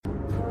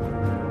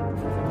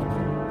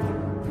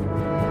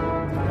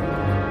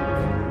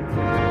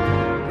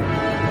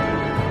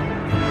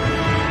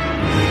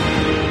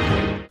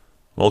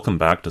Welcome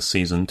back to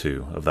Season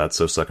 2 of That's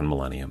So Second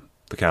Millennium,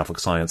 the Catholic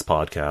Science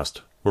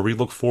podcast, where we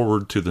look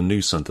forward to the new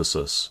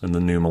synthesis in the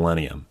new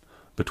millennium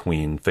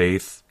between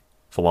faith,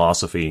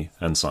 philosophy,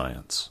 and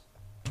science.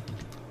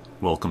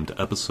 Welcome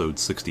to episode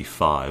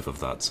 65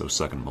 of That's So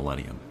Second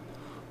Millennium.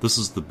 This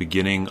is the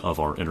beginning of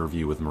our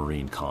interview with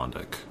Maureen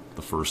Kondik,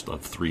 the first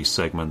of 3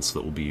 segments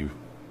that will be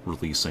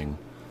releasing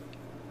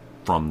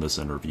from this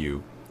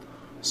interview.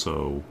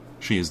 So,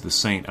 she is the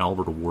St.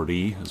 Albert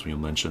awardee, as we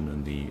mentioned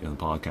in the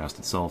podcast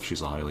itself.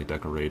 She's a highly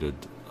decorated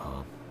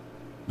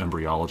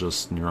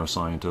embryologist,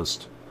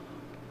 neuroscientist,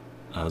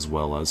 as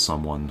well as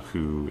someone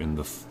who, in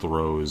the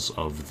throes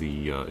of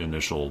the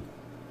initial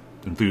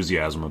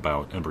enthusiasm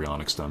about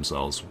embryonic stem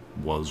cells,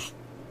 was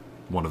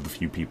one of the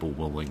few people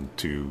willing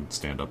to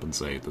stand up and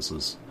say this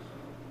is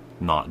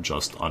not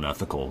just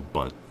unethical,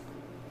 but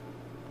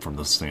from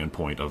the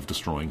standpoint of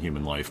destroying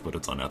human life, but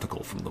it's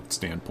unethical from the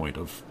standpoint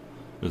of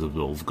the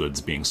bill of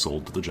goods being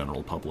sold to the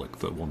general public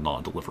that will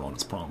not deliver on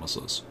its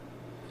promises.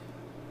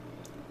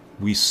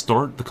 We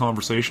start the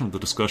conversation with the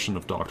discussion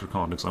of Dr.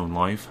 Kondik's own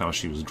life, how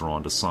she was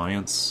drawn to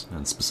science,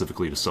 and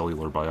specifically to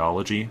cellular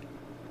biology,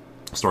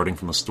 starting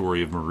from the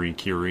story of Marie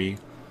Curie,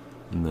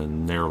 and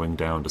then narrowing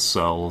down to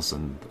cells,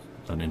 and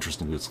an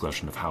interesting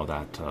discussion of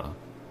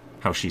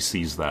how she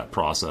sees that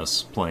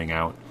process playing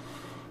out.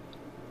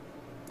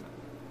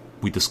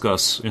 We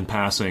discuss, in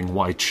passing,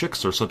 why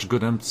chicks are such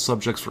good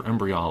subjects for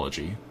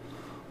embryology.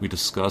 We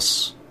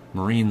discuss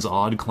Maureen's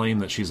odd claim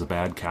that she's a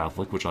bad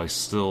Catholic, which I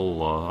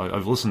still,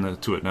 I've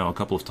listened to it now a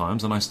couple of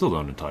times, and I still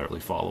don't entirely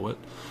follow it.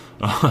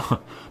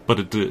 But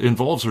it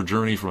involves her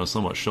journey from a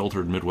somewhat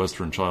sheltered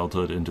Midwestern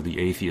childhood into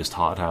the atheist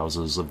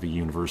hothouses of the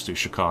University of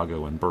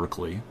Chicago and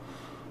Berkeley.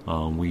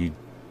 We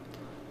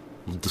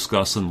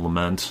discuss and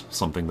lament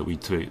something that we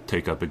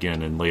take up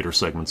again in later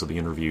segments of the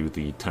interview,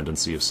 the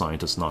tendency of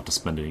scientists not to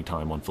spend any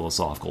time on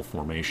philosophical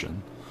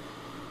formation.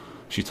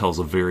 She tells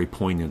a very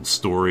poignant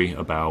story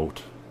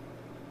about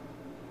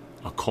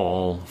a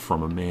call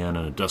from a man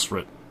in a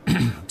desperate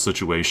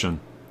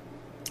situation,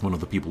 one of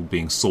the people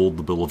being sold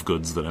the bill of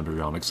goods that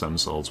embryonic stem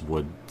cells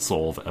would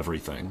solve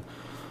everything.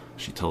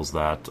 She tells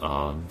that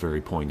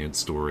very poignant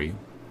story.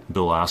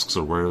 Bill asks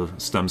her where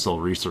stem cell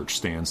research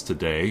stands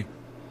today.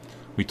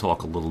 We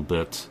talk a little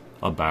bit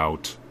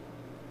about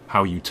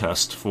how you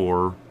test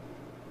for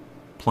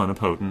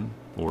plenipotent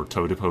or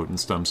totipotent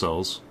stem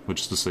cells,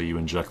 which is to say you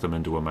inject them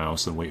into a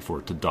mouse and wait for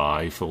it to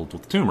die filled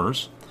with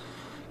tumors.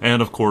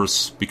 And of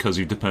course, because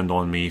you depend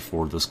on me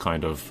for this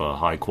kind of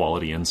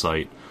high-quality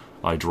insight,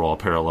 I draw a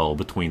parallel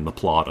between the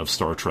plot of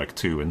Star Trek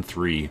 2 and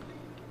 3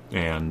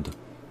 and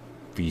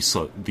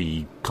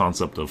the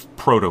concept of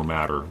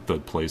proto-matter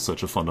that plays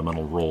such a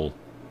fundamental role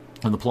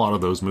in the plot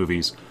of those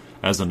movies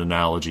as an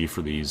analogy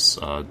for these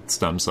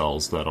stem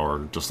cells that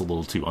are just a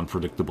little too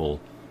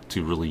unpredictable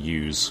to really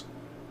use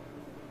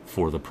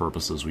for the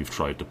purposes we've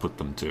tried to put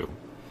them to.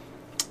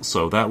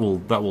 So that will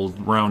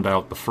round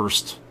out the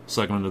first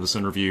segment of this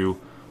interview.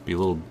 Be a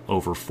little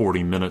over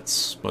 40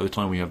 minutes by the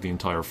time we have the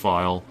entire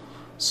file.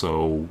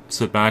 So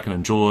sit back and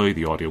enjoy.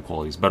 The audio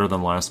quality is better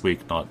than last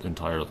week. Not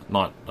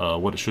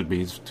what it should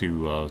be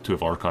to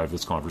have archived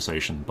this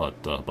conversation, but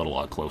a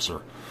lot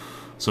closer.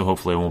 So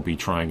hopefully I won't be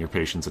trying your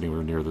patience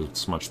anywhere near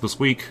this much this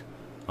week.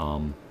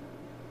 With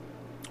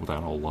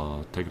that,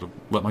 I'll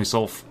let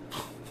myself,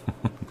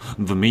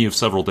 the me of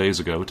several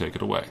days ago, take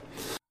it away.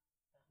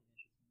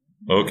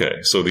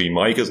 Okay, so the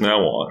mic is now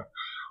on.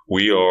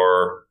 We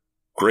are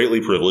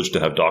greatly privileged to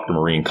have Dr.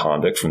 Maureen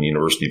Kondik from the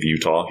University of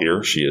Utah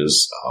here. She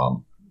is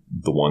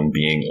the one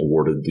being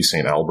awarded the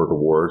St. Albert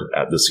Award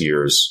at this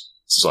year's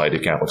Society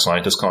of Catholic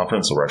Scientists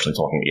Conference. So we're actually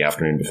talking the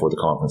afternoon before the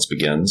conference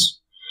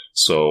begins.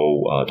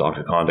 So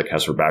Dr. Kondik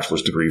has her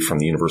bachelor's degree from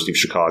the University of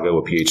Chicago,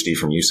 a PhD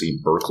from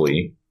UC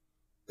Berkeley.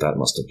 That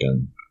must have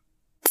been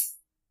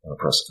an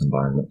oppressive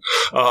environment.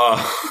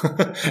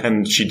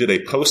 And she did a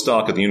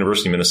postdoc at the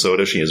University of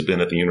Minnesota. She has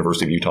been at the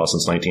University of Utah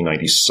since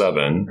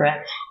 1997.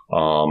 Correct.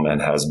 And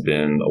has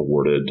been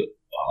awarded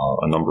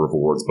a number of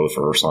awards, both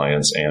for her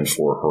science and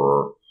for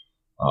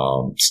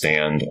her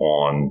stand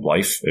on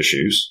life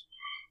issues.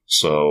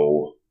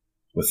 So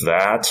with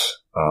that,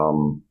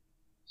 I'm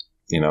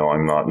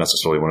not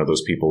necessarily one of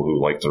those people who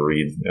like to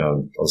read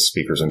a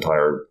speaker's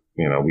entire,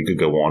 we could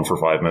go on for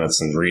 5 minutes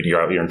and read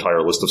your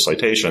entire list of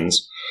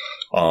citations.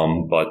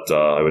 But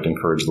I would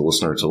encourage the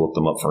listener to look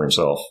them up for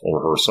himself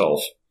or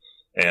herself.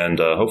 And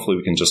hopefully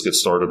we can just get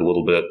started a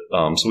little bit.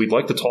 So we'd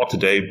like to talk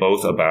today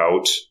both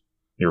about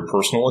your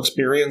personal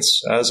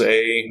experience as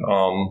a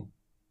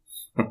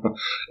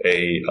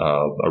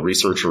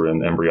researcher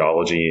in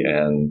embryology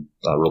and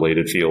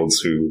related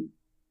fields who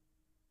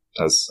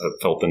has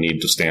felt the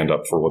need to stand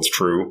up for what's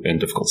true in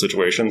difficult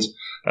situations,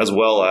 as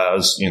well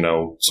as,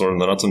 sort of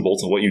the nuts and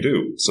bolts of what you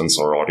do, since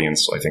our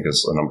audience, I think,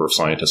 is a number of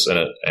scientists in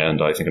it,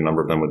 and I think a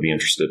number of them would be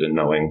interested in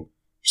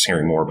just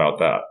hearing more about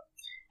that.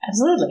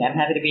 Absolutely. I'm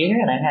happy to be here,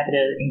 and I'm happy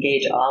to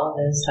engage all of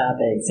those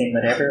topics in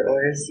whatever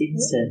order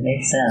seems to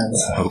make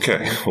sense.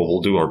 Okay. Well,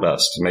 we'll do our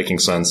best. Making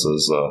sense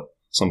is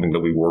something that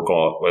we work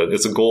on.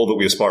 It's a goal that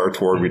we aspire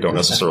toward. We don't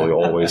necessarily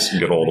always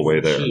get all the way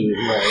there.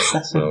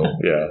 So,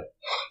 yeah.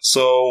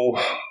 So,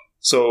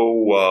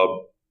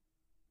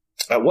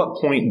 at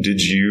what point did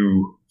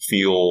you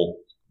feel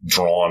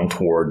drawn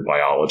toward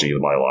biology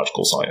and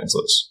biological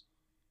sciences?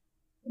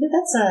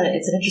 It's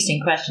an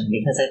interesting question,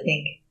 because I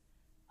think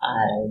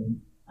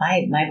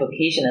my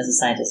vocation as a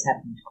scientist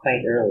happened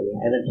quite early.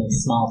 I lived in a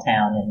small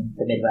town in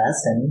the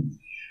Midwest and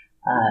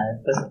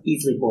was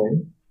easily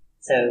bored.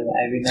 So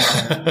I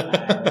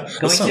remember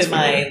going to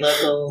my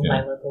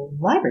local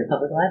library,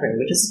 public library,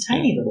 which is a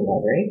tiny little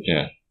library.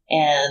 Yeah.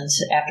 And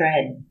after I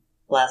had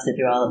blasted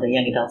through all of the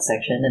young adult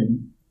section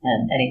and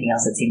anything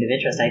else that seemed of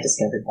interest, I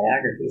discovered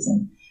biographies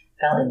and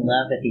fell in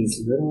love with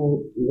these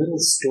little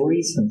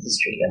stories from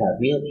history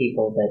about real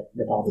people, but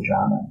with all the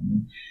drama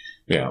and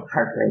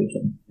heartbreak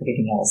and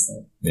everything else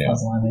that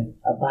goes along with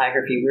a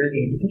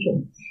biography-worthy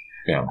individual.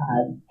 Yeah.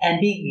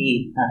 And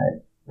being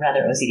the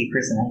rather OCD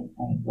person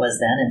I was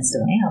then and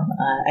still am,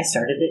 I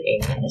started at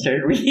 8 and I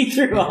started reading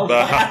through all the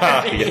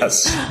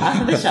biographies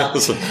on the shelf.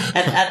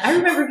 And I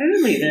remember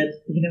vividly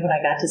that, when I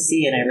got to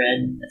see and I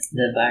read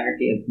the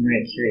biography of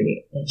Maria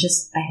Curie,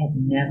 I had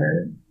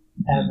never,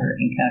 ever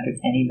encountered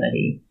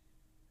anybody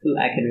who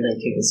I could relate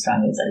to as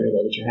strongly as I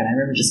related to her. And I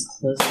remember just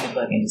closing the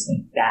book and just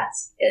going,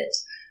 that's it.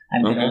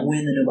 I'm going to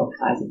win the Nobel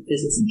Prize in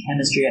Physics and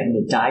Chemistry. I'm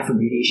going to die from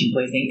radiation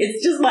poisoning. It's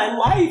just my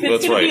life.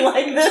 It's going to be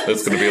like this.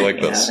 It's going to be like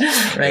this.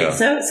 Right. Yeah.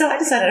 So I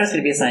decided I was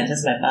going to be a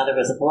scientist. My father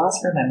was a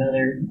philosopher. My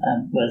mother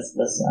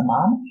was a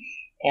mom.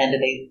 And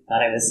they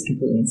thought I was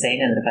completely insane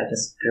and that if I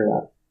just grew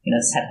up,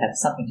 this had to have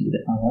something to do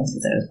with hormones,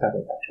 because I was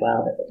probably about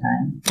 12 at the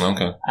time.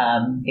 Okay.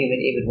 It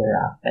would wear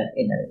off, but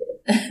it never did.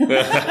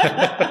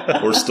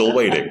 We're still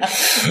waiting.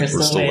 We're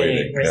still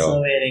waiting.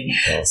 Still waiting.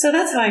 Yeah. So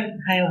that's how I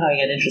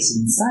got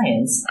interested in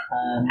science.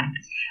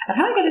 But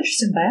how I got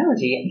interested in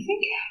biology, I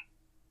think,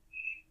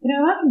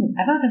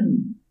 I've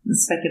often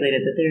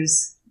speculated that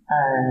there's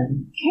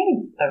kind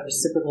of a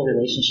reciprocal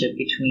relationship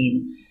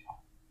between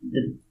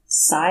the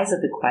size of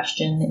the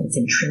question, its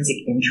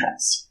intrinsic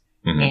interest,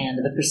 and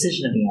the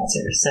precision of the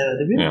answer. So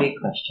the really big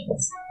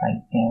questions,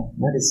 like,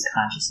 what is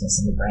consciousness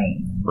in the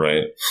brain?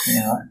 Right.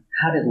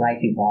 How did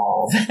life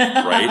evolve?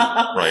 Right.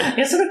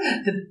 Sort of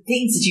the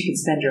things that you can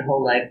spend your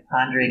whole life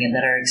pondering and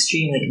that are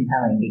extremely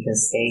compelling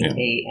because they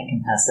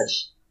encompass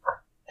such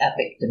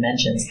epic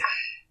dimensions.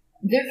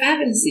 They're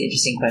fabulously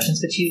interesting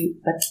questions, but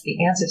the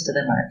answers to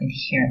them are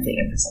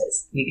inherently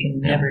imprecise. You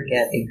can never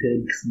get a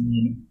good,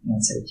 clean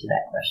answer to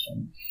that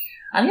question.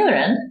 On the other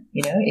end,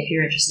 if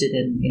you're interested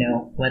in,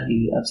 what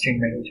the upstream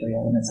regulatory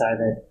elements are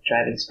that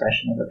drive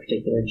expression of a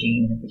particular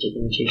gene in a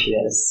particular tissue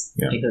at a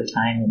particular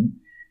time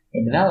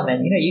in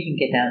development, you can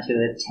get down to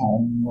a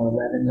 10 or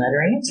 11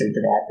 letter answer to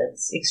that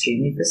that's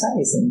extremely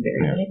precise and very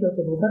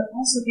manipulable, but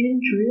also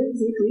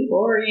intrinsically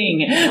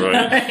boring.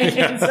 Right.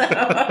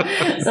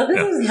 So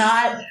this is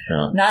not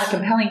a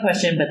compelling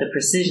question, but the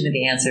precision of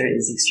the answer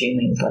is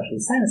extremely intellectually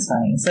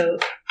satisfying. So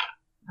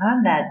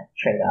on that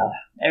trade-off,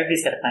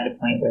 everybody's got to find a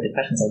point where the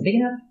questions are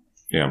big enough.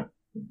 Yeah.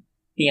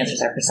 The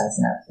answers are precise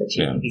enough that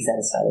you can be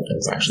satisfied with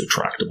those. It's actually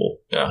tractable.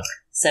 Yeah.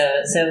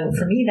 So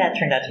for me, that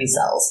turned out to be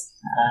cells.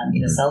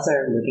 Cells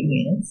are living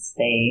units.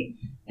 They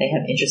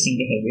have interesting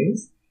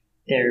behaviors.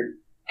 They're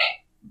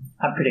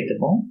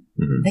unpredictable.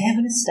 Mm-hmm. They have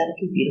an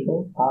aesthetically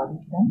beautiful quality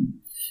to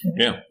them.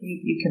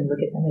 You can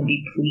look at them and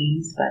be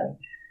pleased by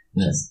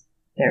just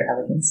their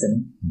elegance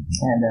and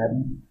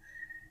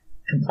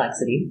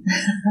complexity.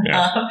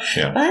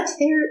 But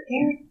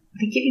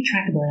they give you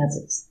tractable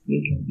answers.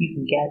 You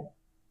can get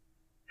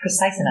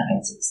precise enough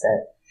answers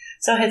that.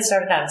 So I had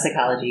started out in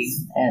psychology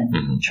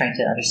and trying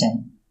to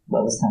understand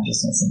what was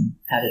consciousness and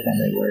how did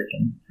memory work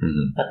and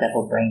what that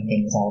whole brain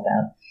thing was all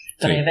about.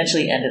 But I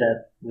eventually ended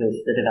up with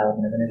the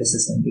development of the nervous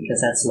system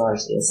because that's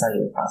largely a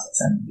cellular process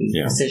and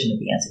the precision of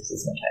the answers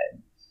is much higher.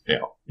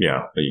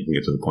 Yeah. You can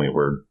get to the point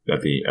where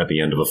at the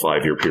end of a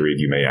 5-year period,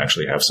 you may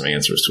actually have some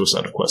answers to a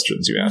set of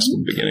questions you asked in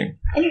the beginning.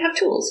 And you have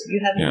tools.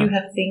 You have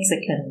things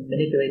that can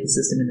manipulate the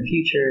system in the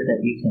future,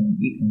 that you can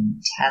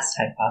test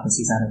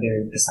hypotheses on a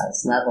very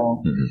precise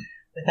level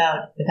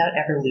without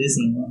ever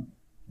losing,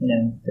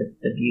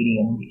 the beauty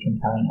and the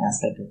compelling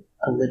aspect of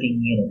a living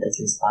unit that's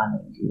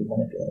responding to your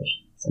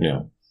manipulation. So.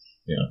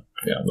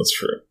 Yeah, that's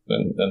true.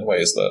 In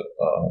ways that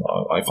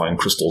I find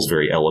crystals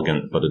very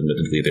elegant, but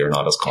admittedly they're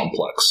not as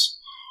complex.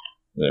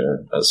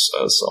 There as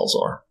cells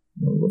are,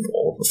 with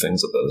all of the things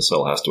that the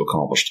cell has to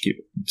accomplish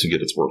to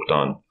get its work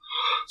done.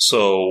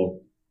 So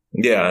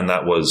and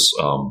that was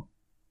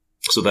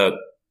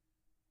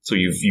so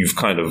you've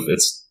kind of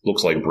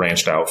looks like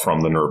branched out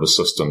from the nervous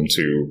system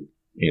to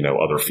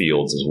other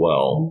fields as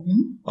well.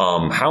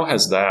 How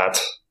has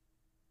that?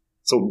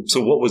 So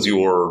what was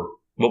your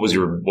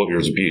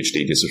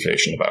PhD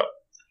dissertation about?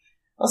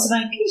 Well, so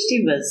my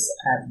PhD was,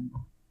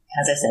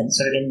 as I said,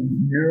 sort of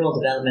in neural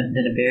development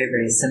in a very,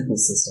 very simple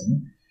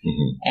system.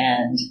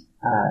 And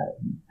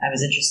I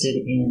was interested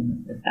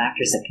in the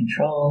factors that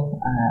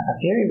control a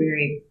very,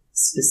 very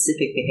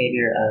specific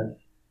behavior of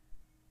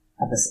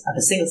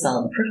a single cell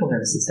in the peripheral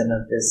nervous system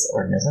of this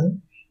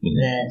organism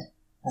that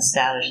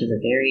establishes a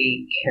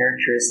very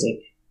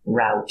characteristic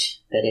route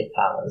that it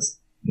follows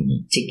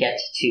to get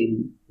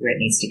to where it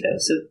needs to go.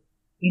 So,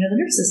 the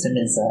nervous system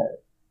is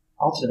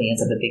ultimately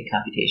ends up a big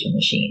computational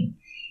machine,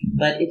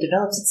 but it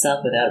develops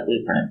itself without a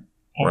blueprint,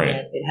 and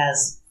yet it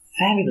has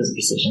fabulous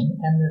precision,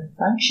 and the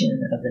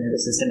function of the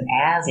nervous system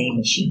as a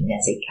machine,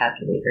 as a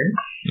calculator,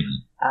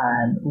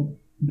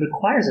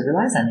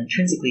 relies on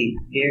intrinsically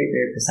very,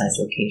 very precise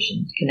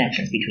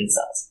connections between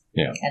cells.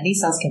 Yeah. And these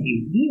cells can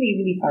be really,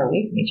 really far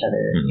away from each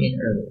other in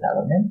early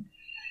development.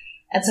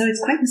 And so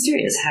it's quite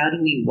mysterious. How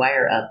do we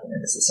wire up the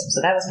nervous system?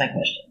 So that was my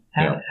question.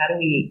 How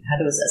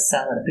does a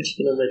cell at a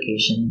particular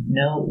location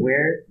know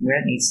where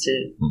it needs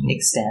to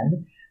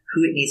extend,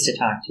 who it needs to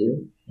talk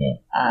to,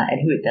 and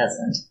who it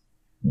doesn't?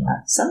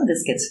 Some of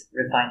this gets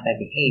refined by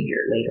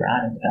behavior later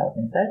on in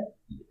development, but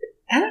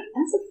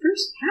as a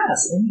first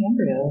pass in the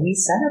embryo, we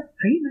set up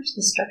pretty much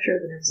the structure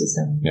of the nervous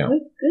system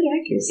with good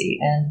accuracy.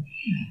 And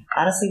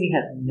honestly, we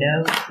have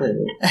no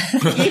clue.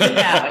 Even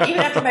now,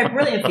 even after my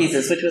brilliant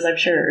thesis, which was, I'm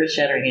sure,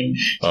 earth-shattering and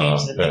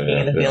changed the thinking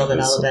in the field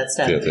and all of that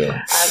stuff,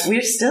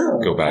 we're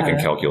still... Go back and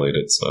calculate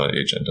its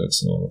age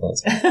index and all of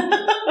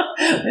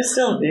that. We're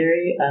still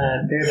very,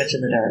 very much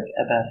in the dark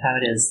about how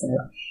it is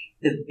that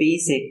the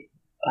basic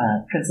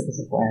principles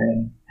of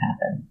wiring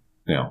happen.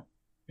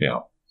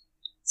 Yeah.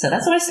 So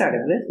that's what I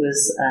started with,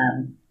 was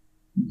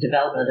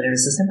development of the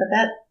nervous system, but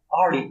that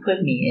already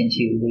put me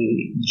into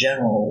the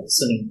general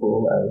swimming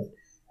pool of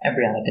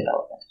embryonic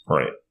development.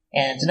 Right.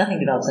 And nothing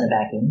develops in a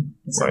vacuum.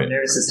 So the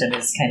nervous system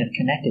is kind of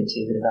connected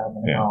to the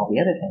development of all the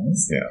other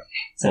things. Yeah.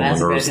 So the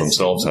nerves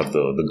themselves have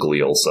the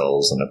glial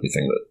cells and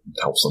everything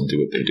that helps them do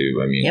what they do.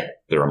 I mean,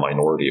 they're a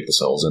minority of the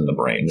cells in the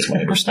brain, is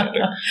my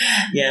understanding.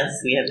 Yes,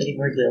 we have many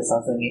more glial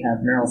cells than we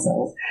have neural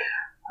cells.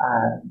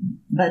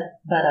 But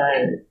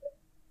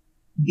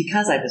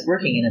because I was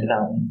working in a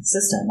developing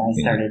system, I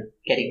started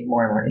getting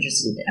more and more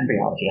interested in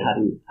embryology. How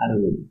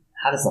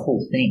does the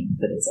whole thing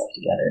put itself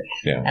together?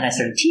 Yeah. And I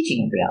started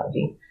teaching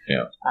embryology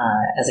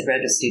as a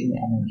graduate student,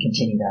 and then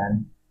continued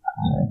on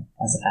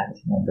as a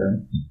faculty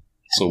member.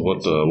 So,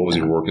 what was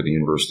your work at the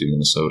University of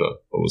Minnesota?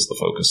 What was the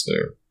focus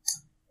there?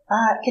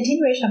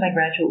 Continuation of my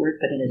graduate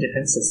work, but in a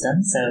different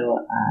system. So,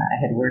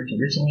 I had worked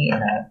originally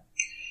in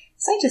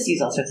scientists use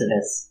all sorts of,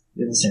 as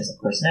your listeners of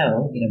course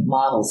know,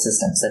 model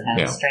systems that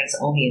have strengths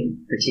only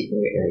in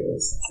particular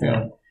areas.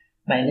 So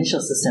my initial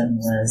system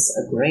was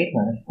a great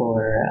one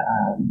for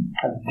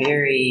a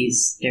very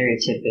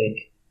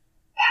stereotypic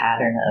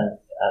pattern of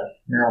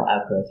neural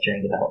outgrowth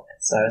during development.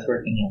 So I was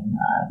working in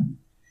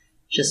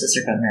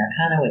Schistosarcoma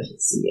americana, which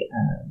is the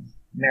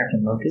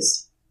American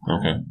locust.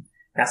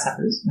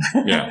 Grasshoppers.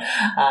 And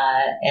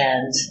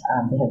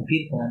they have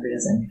beautiful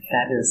embryos and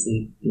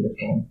fabulously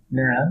beautiful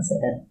neurons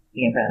at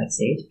the embryonic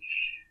stage.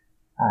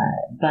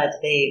 But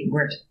they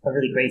weren't a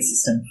really great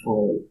system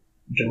for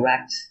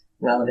direct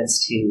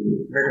relevance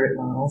to vertebrate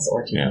models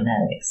or to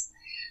genetics.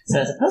 So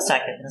as a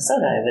postdoc at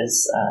Minnesota, I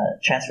was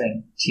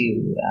transferring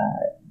to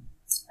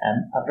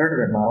a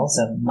vertebrate model,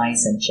 so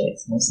mice and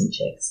chicks, mostly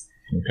chicks,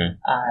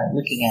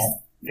 looking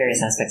at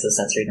various aspects of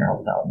sensory neural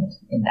development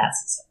in that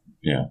system.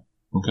 Yeah.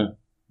 Okay.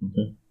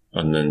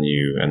 And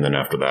then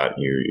after that,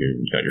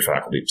 you got your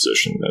faculty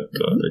position at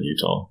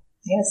Utah.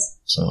 Yes.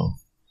 So.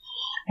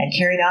 And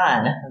carried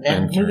on.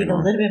 Then moving a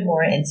little bit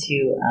more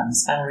into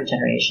spinal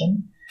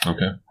regeneration.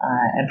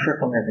 And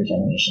peripheral nerve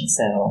regeneration.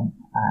 So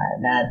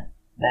that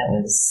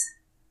was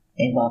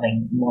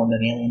involving more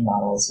mammalian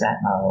models, rat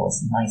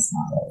models, mice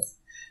models,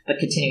 but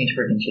continuing to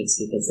work in chicks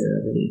because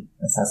they're a really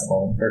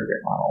accessible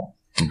vertebrate model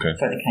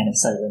for the kind of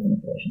cellular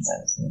manipulations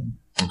I was doing.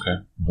 Okay,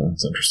 well,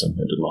 that's interesting.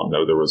 I did not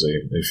know there was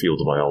a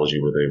field of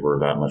biology where they were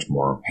that much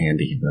more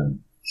handy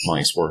than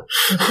mice were.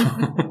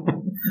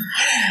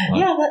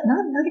 Yeah,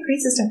 not a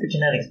great system for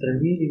genetics, but a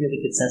really, really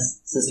good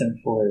system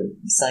for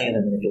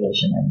cellular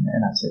manipulation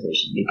and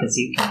observation, because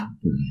you can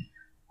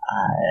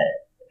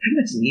pretty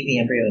much leave the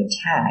embryo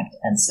intact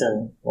and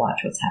still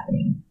watch what's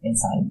happening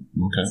inside.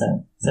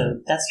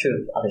 So that's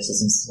true of other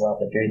systems as well,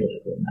 but very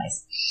difficult in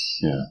mice.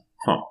 Yeah.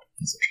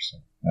 That's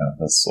interesting. Yeah,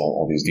 that's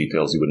all these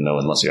details you wouldn't know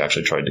unless you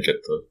actually tried to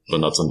get the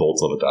nuts and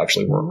bolts of it to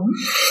actually work.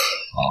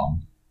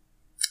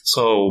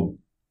 So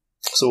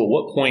at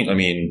what point,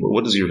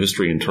 what is your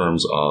history in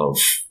terms of,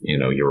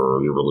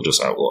 your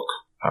religious outlook?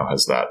 How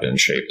has that been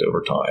shaped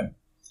over time?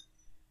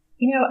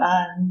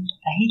 I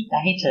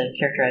hate to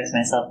characterize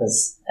myself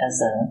as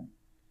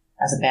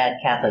a bad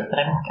Catholic, but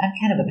I'm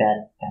kind of a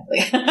bad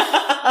Catholic.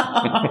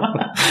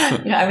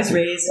 I was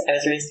raised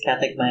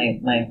Catholic.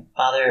 My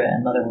father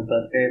and mother were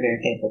both very, very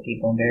faithful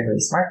people and very, very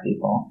smart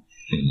people.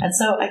 And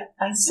so I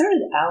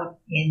started out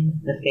in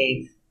the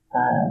faith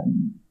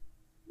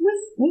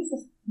with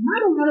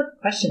not a lot of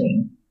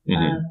questioning,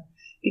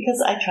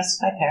 because I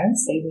trusted my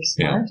parents. They were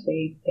smart.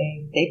 They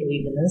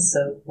believed in this,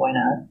 so why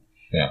not?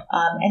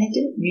 And it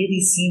didn't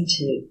really seem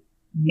to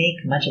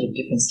make much of a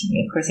difference to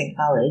me. Of course, in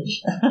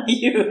college,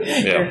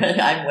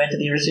 I went to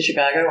the University of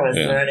Chicago, was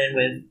thrown in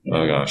with,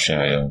 oh gosh,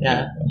 yeah.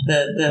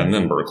 And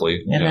then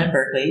Berkeley. And then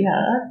Berkeley,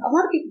 A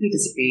lot of people who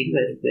disagreed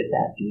with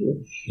that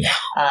view. Yeah.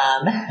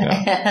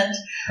 And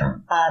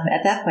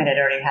at that point, I'd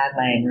already had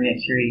my Maria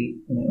Curie,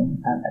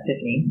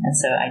 epiphany, and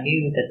so I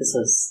knew that this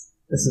was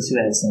who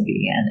I was going to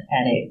be,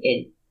 and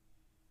it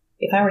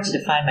if I were to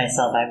define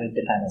myself, I would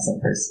define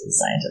myself first as a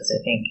scientist.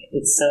 I think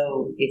it's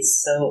so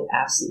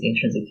absolutely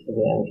intrinsic to the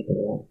way I look at the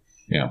world.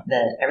 Yeah.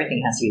 That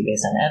everything has to be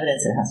based on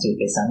evidence. It has to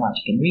be based on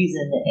logic and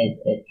reason.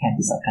 It can't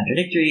be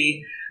self-contradictory.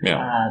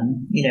 Yeah.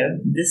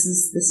 This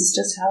is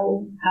just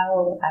how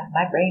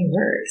my brain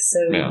works.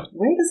 So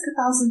where does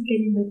Catholicism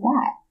fit in with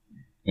that?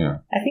 Yeah.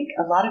 I think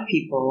a lot of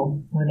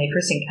people, when they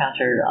first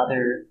encounter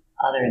other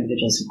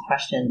individuals who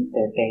question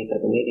their faith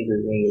or the way they were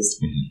raised,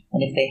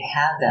 and if they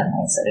have that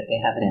mindset, if they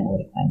have an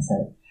analytic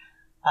mindset,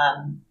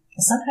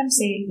 sometimes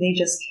they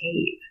just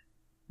cave.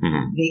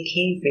 They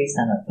cave based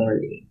on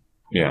authority.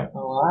 Yeah. A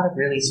lot of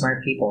really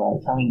smart people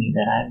are telling me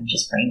that I'm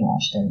just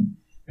brainwashed and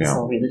this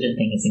whole religion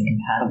thing is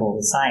incompatible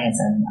with science,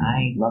 and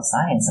I love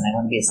science and I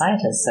want to be a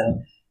scientist,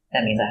 so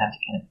that means I have to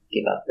kind of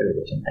give up the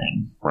religion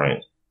thing.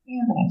 Right.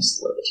 Yeah, but I'm just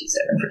a little bit too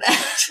stubborn for that.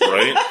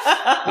 Right?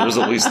 There's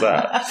at least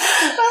that.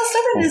 Well,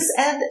 stubbornness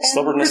and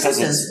stubbornness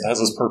persistence has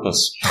its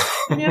purpose.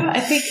 I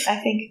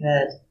think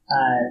that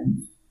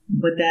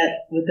what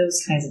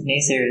those kinds of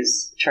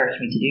naysayers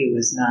charged me to do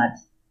was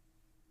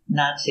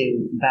not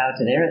to bow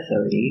to their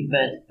authority,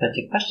 but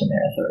to question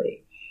their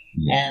authority.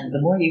 And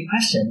the more you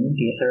question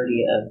the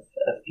authority of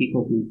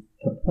people who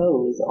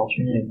propose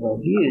alternative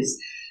worldviews,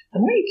 the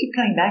more you keep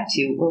coming back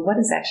to, well, what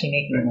is actually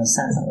making the most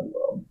sense of the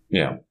world?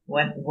 Yeah.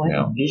 What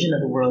vision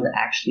of the world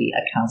actually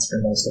accounts for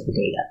most of the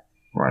data?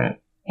 Right.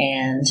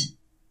 And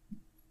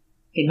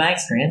in my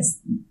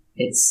experience,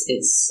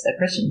 it's a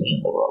Christian vision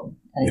of the world,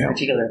 and in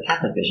particular a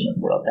Catholic vision of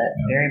the world that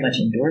very much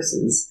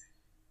endorses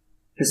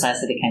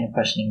precisely the kind of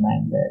questioning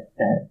mind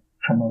that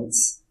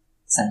promotes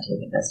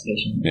scientific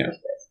investigation in the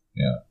first place.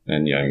 Yeah.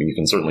 And you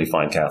can certainly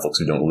find Catholics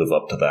who don't live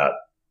up to that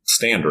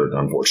standard,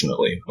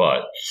 unfortunately,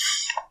 but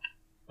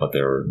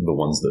they're the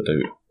ones that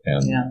do.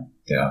 And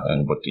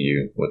and what do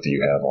you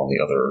have on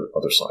the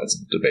other sides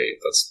of the debate?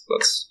 That's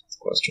the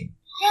question.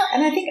 Yeah,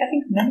 and I think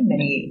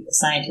many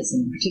scientists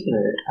in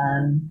particular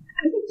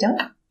really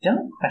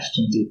don't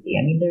question deeply.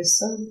 I mean, they're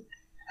so.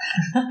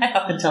 I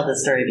often tell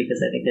this story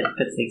because I think it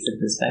puts things in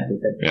perspective.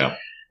 That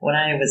when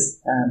I was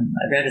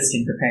a graduate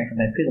student preparing for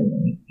my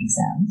preliminary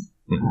exams,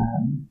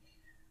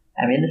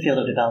 I'm in the field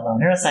of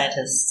developmental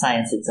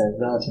neuroscience. It's a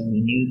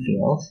relatively new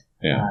field,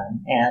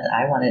 and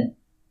I wanted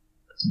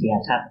to be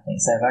on top of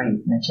things. So I've already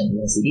mentioned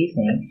the OCD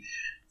thing.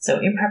 So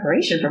in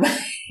preparation for my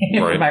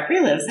for my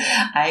prelims,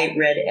 I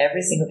read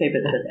every single paper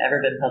that had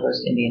ever been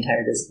published in the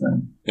entire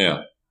discipline.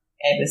 Yeah.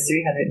 And it was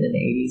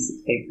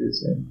 386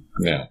 papers.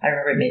 I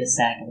remember it made a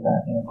stack of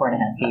about 4.5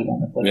 feet on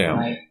the foot of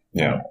my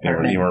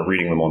You weren't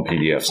reading them on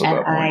PDFs at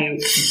that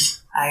point.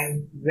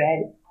 I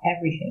read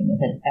everything that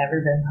had ever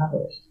been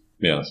published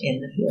in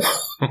the field.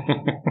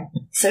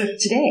 So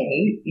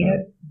today,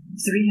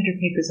 300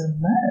 papers a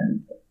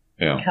month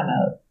come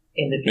out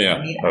in the field.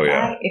 I mean,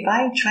 if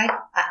I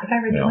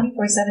read 24/7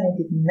 and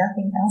did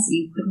nothing else,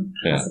 you couldn't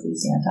possibly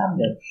stay on top of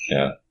it.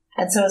 Yeah.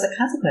 And so as a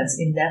consequence,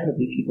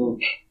 inevitably people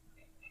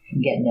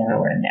get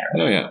narrower and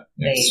narrower. Oh, yeah.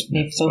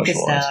 They focus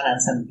down on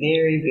some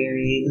very,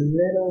 very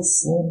little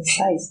slim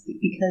slice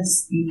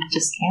because you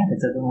just can't.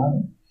 It's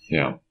overwhelming.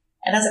 Yeah.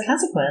 And as a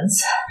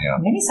consequence,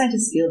 many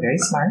scientists feel very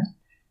smart.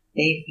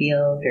 They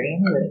feel very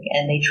analytic,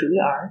 and they truly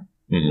are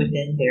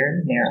within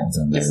their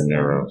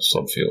narrow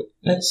subfield.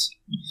 But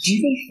do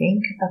they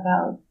think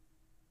about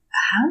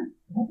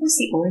what was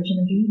the origin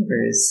of the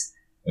universe?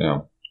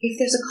 Yeah. If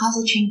there's a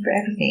causal chain for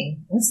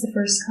everything, what's the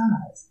first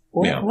cause?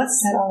 What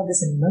set all of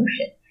this in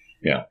motion?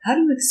 Yeah. How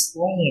do you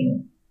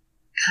explain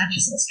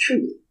consciousness,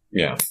 truth?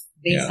 Yeah.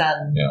 Based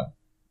on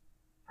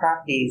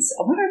properties.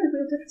 What are the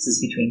real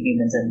differences between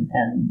humans and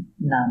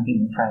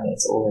non-human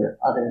primates or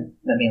other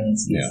mammalian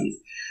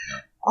species? Yeah.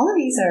 All of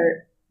these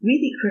are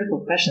really critical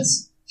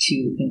questions to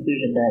the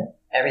conclusion that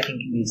everything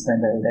can be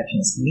explained by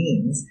reductionist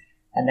means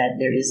and that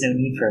there is no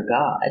need for a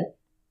God.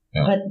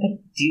 Yeah. But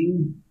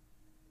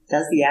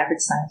does the average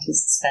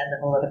scientist spend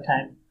a whole lot of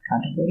time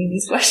contemplating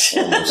these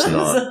questions? Almost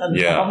not.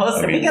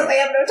 Because they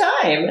have no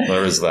time.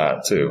 There is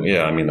that too.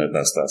 Yeah, I mean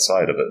that's that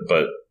side of it.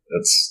 But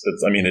it's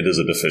it is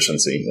a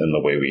deficiency in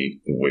the way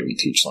we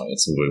teach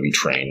science, the way we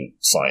train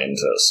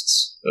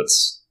scientists.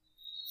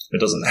 It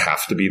doesn't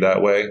have to be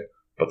that way,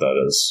 but that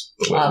is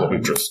what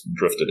we've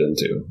drifted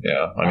into.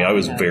 Yeah. I mean, I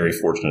was very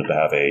fortunate to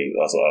have a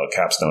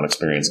capstone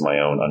experience in my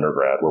own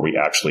undergrad where we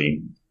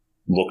actually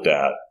looked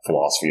at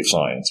philosophy of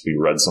science. We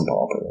read some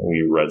Popper.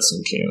 We read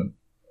some Kuhn.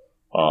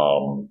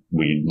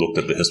 We looked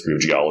at the history of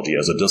geology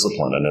as a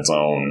discipline and its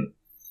own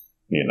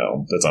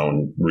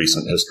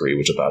recent history,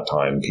 which at that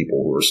time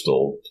people who were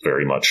still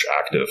very much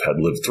active had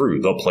lived through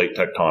the plate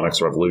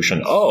tectonics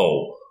revolution.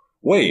 Oh,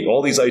 wait,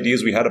 all these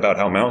ideas we had about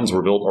how mountains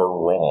were built are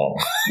wrong.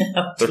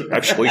 They're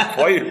actually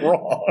quite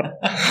wrong.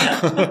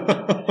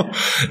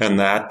 And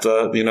that,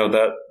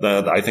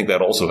 that I think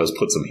that also has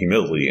put some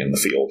humility in the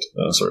field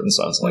in a certain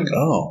sense, like,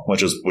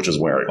 which is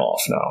wearing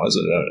off now, as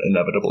it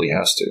inevitably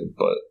has to.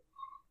 But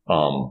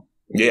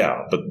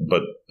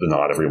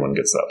not everyone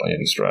gets that by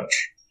any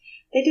stretch.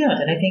 They don't,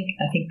 and I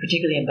think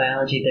particularly in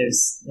biology,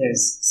 there's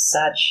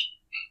such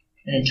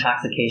an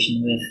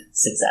intoxication with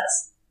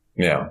success.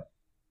 Yeah.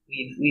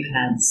 We've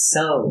had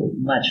so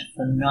much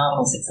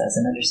phenomenal success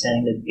in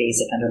understanding the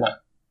basic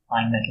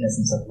underlying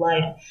mechanisms of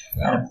life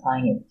and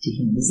applying it to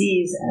human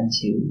disease and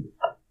to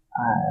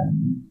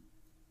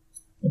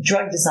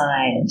drug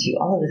design and to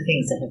all of the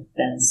things that have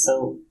been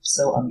so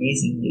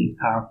amazingly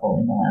powerful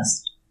in the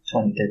last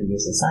 20, 30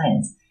 years of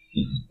science.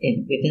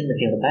 Within the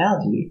field of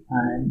biology,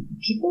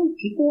 people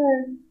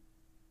are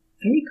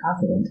very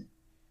confident.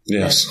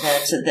 Yes.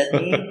 that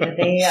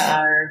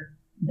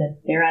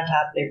they're on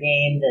top of their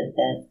game,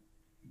 that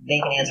they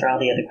can answer all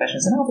the other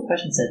questions and all the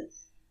questions that,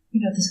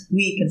 this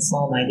weak and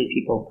small-minded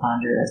people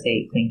ponder as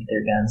they cling to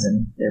their guns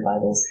and their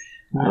Bibles.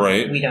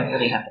 Right. We don't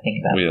really have to think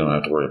about it. We don't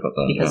have to worry about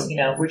that. Because,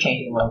 we're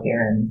changing the world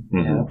here and,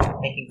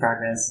 making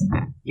progress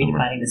and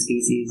redefining the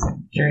species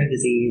and curing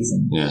disease.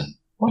 And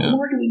what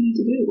more do we need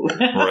to do?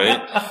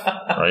 Right.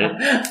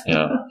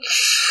 Yeah.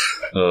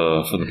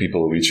 For the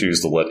people that we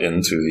choose to let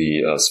into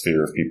the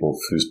sphere of people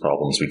whose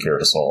problems we care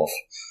to solve,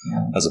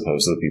 as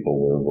opposed to the people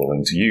we're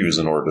willing to use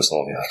in order to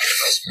solve the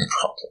actual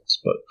problems.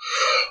 But,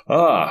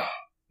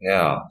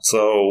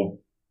 so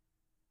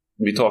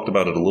we talked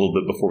about it a little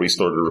bit before we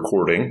started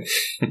recording.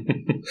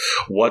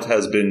 What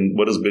has been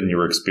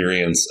your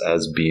experience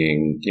as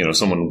being,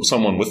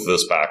 someone with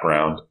this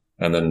background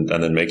and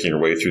then making your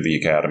way through the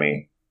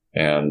academy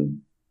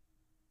and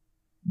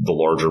the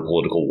larger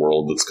political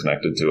world that's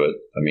connected to it?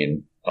 I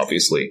mean,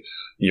 obviously,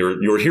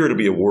 you're here to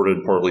be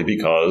awarded partly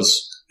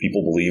because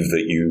people believe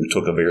that you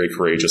took a very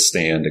courageous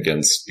stand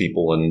against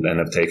people and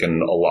have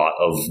taken a lot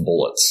of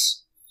bullets.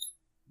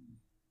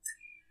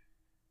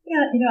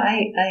 Yeah,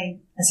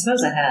 I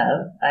suppose I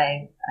have.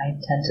 I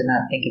tend to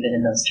not think of it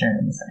in those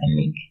terms.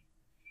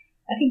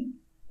 I think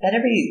at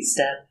every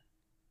step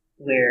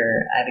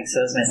where I've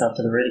exposed myself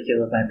to the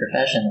ridicule of my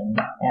profession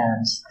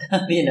and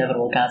the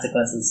inevitable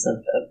consequences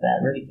of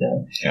that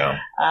ridicule,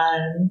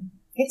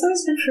 it's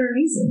always been for a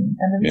reason,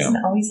 and the reason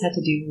always had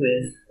to do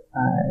with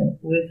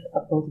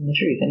upholding the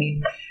truth. I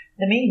mean,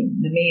 the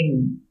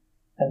main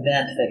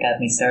event that got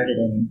me started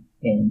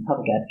in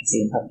public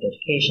advocacy and public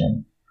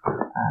education,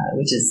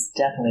 which is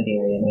definitely the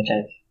area in which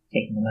I've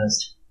taken the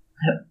most,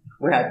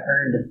 where I've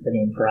earned the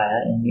name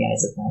pariah in the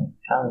eyes of my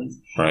colleagues.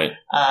 Right.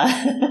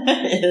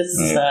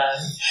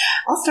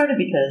 All started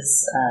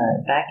because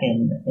back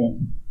in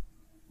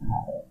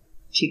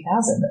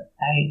 2000,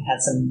 I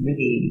had some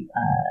really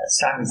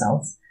strong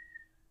results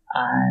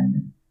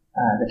on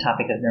the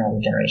topic of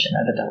neurodegeneration,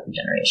 of adult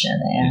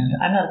degeneration.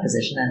 And I'm not a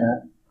physician, I'm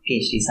a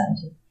PhD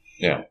scientist.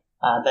 Yeah.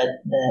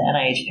 But the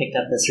NIH picked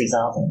up this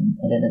result and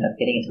it ended up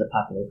getting into the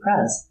popular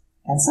press.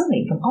 And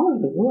suddenly, from all over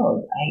the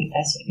world, I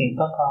started getting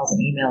phone calls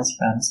and emails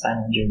from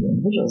spinal injured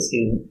individuals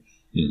who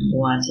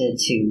wanted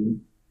to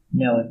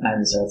know if my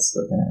results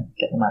were going to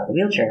get them out of the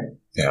wheelchair.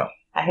 Yeah.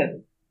 I have,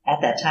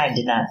 at that time,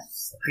 did not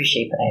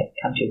appreciate, but I've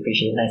come to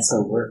appreciate, and I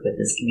still work with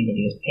this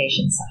community of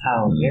patients,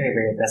 how very,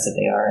 very aggressive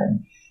they are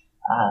and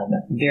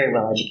very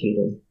well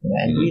educated,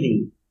 and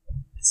really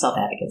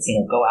self-advocates,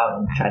 go out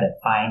and try to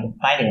find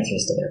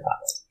answers to their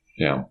problems.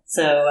 Yeah.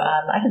 So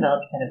I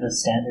developed kind of a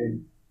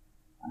standard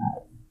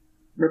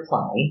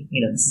reply.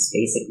 This is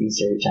basic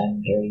research.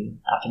 I'm very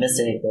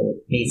optimistic that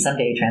it may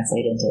someday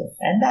translate into,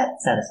 and that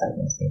satisfied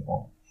most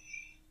people.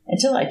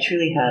 Until I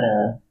truly had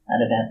an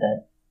event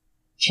that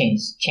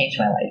changed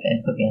my life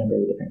and put me on a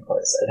very different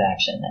course of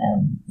action.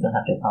 And you'll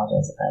have to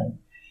apologize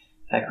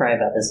if I cry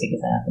about this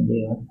because I often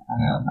do.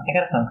 I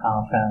got a phone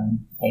call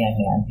from a young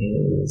man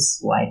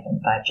whose wife and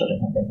 5 children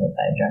had been hit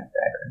by a drunk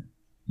driver.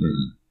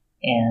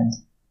 And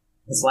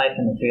his wife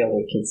and the 3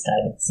 older kids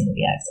died at the scene of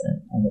the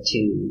accident, and the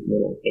 2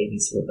 little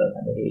babies who were both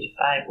under the age of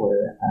 5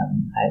 were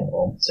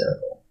high-level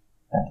cerebral,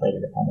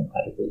 ventilator-dependent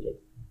quadriplegic.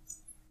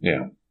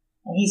 Yeah.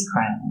 And he's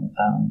crying on the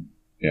phone.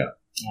 Yeah.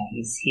 Yeah,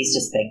 he's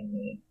just begging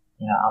me,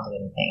 I'll do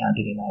anything. I'll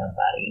give you my own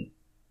body.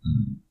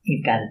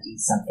 You've got to do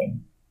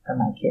something for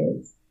my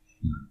kids.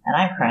 And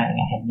I'm crying.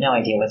 I had no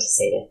idea what to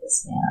say to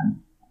this man.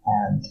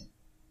 And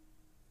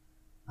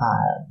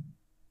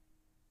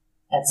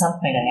at some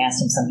point, I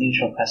asked him some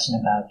neutral question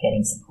about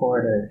getting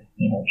support or,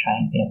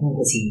 trying, who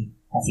has he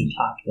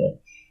talked with?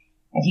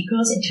 And he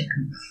goes into a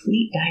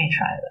complete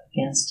diatribe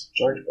against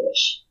George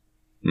Bush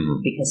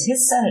because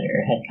his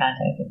senator had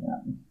contacted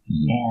him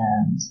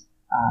and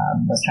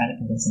was trying to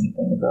convince him to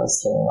bring the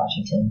girls to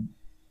Washington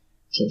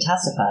to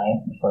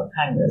testify before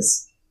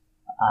Congress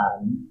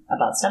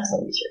about stem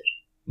cell research.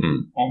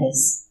 And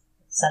his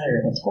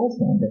senator had told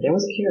him that there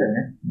was a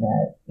cure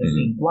that was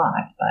being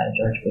blocked by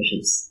George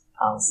Bush's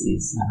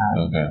policies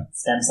on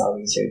stem cell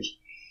research.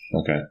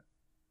 Okay.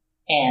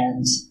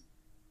 And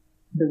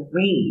the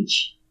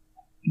rage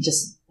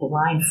just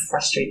blind,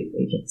 frustrated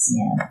rage at this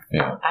man.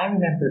 Yeah. I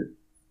remember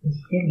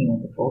hitting me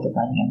with the bolt of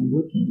lightning. I'm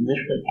looking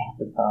literally at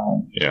the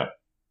phone. Yeah.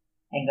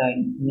 And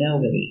going,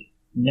 nobody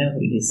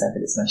who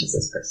suffered as much as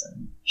this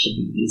person should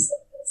be used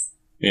like this.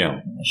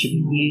 Yeah. Should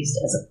be used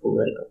as a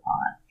political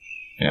pawn.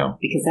 Yeah.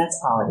 Because that's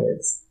all it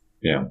is.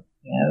 Yeah.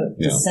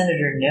 The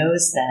senator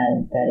knows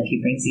that if he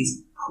brings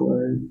these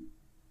poor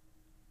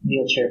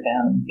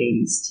wheelchair-bound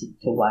babies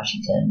to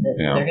Washington, that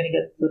they're going to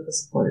get political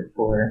support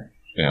for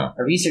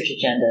a research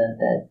agenda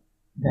that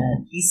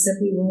he's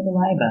simply willing to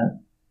lie about.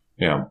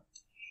 Yeah.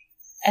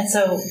 And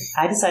so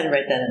I decided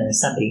right then and there,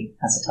 somebody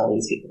has to tell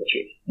these people the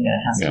truth.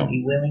 Has to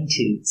be willing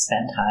to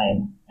spend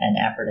time and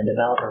effort and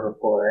develop a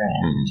rapport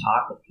and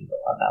talk with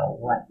people about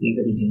what we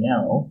really do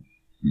know.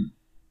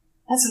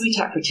 And so we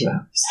talked for 2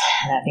 hours.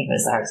 And I think it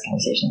was the hardest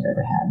conversation I've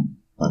ever had.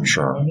 I'm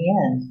sure. And in the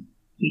end,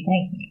 he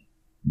thanked me.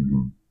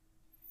 Mm-hmm.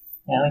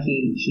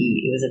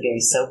 It was a very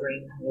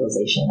sobering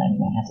realization. I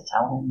mean, I had to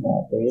tell him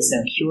that there is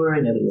no cure.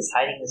 Nobody is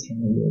hiding this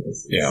from you.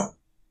 This is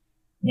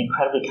an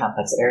incredibly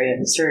complex area of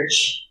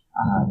research.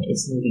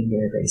 It's moving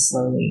very, very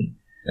slowly.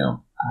 Yeah.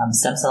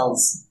 Stem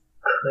cells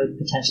could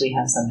potentially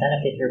have some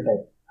benefit here,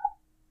 but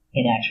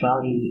in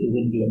actuality, it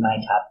wouldn't be in my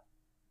top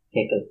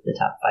pick of the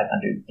top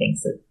 500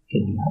 things that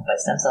could be helped by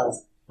stem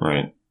cells.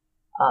 Right.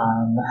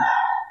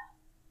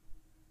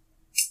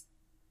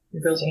 The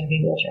girls are going to be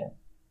in a wheelchair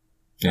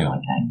for a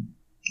long time.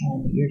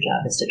 And your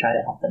job is to try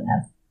to help them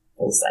have the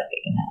full life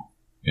they can have.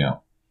 Yeah.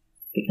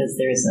 Because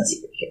there is no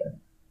secret cure.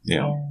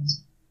 Yeah.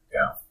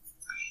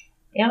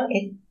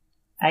 And,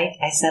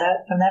 I set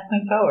out from that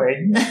point forward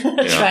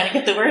trying to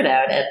get the word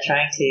out and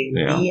trying to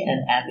be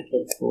an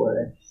advocate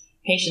for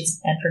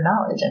patients and for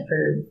knowledge and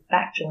for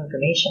factual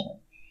information.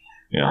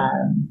 Yeah.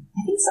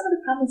 I think some of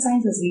the problem with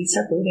science is we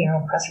start believing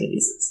our own press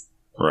releases.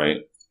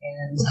 Right.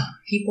 And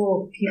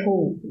people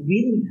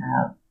really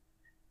have,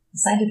 the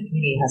scientific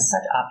community has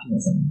such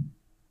optimism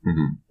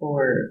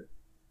for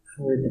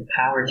the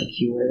power to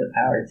cure, the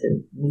power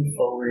to move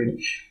forward,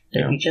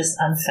 that if we just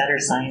unfetter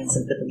science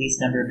and put the least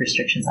number of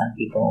restrictions on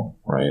people,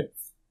 right,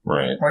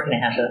 we're going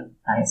to have the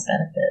highest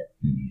benefit.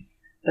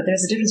 But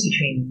there's a difference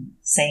between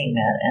saying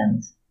that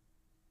and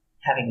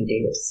having the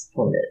data to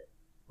support it.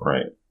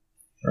 Right.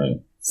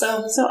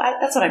 So that's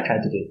what I've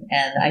tried to do,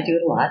 and I do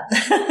it a lot.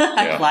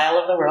 I fly all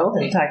over the world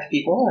and talk to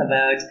people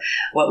about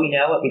what we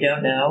know, what we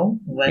don't know,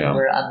 what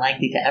we're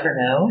unlikely to ever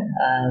know,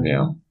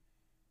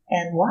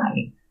 and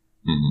why.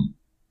 Mm-hmm.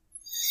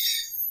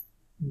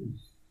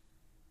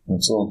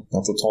 That's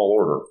a tall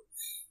order.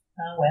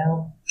 Oh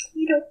well,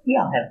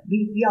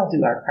 we all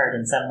do our part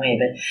in some way,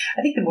 but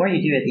I think the more you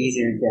do it, the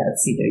easier it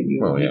gets. You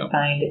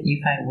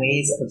find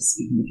ways of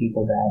speaking to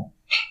people that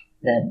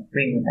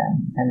bring with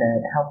them and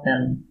that help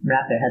them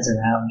wrap their heads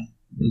around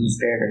these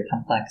very, very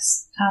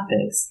complex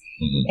topics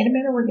in a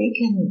manner where they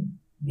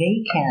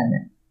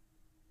can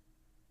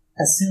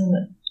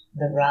assume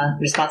the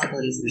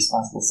responsibilities of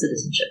responsible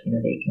citizenship.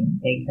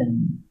 They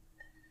can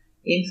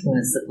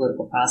influence the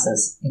political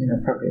process in an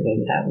appropriate way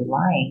without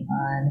relying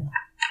on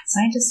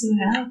scientists who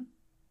have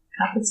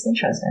conflicts of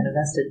interest and a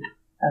vested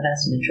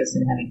interest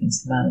in having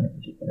things come out in a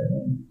particular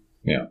way.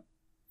 Yeah.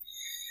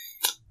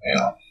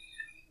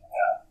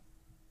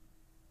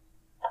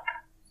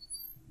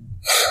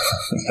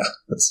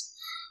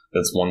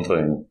 That's one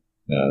thing.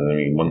 I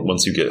mean,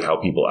 once you get how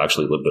people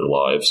actually live their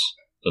lives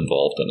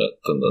involved in it,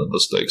 then the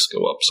stakes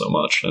go up so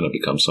much, and it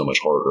becomes so much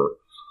harder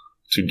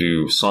to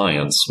do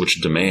science, which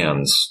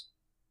demands,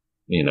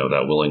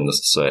 that willingness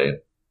to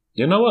say,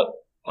 you know what,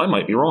 I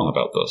might be wrong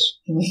about this.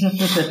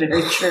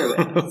 Very true.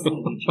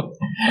 Absolutely true.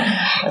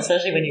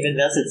 Especially when you've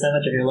invested so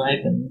much of your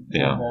life and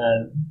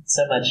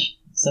so much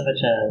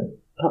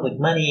public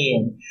money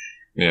and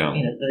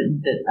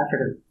the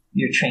effort of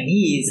your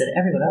trainees and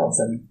everyone else,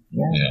 and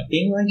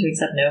being willing to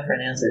accept no for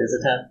an answer is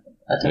a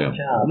tough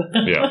job.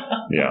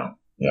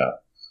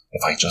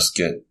 If I just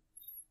get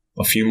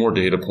a few more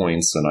data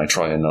points and I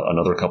try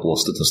another couple of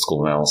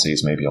statistical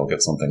analyses, maybe I'll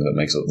get something that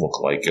makes it look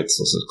like it's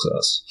a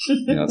success.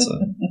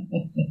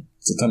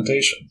 It's a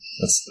temptation.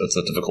 That's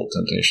a difficult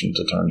temptation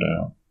to turn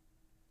down.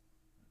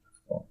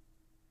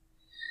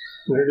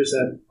 Where does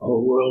that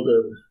whole world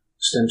of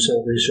stem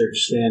cell research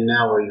stand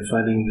now? Are you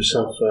finding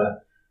yourself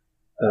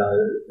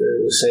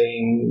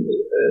saying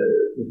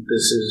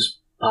this is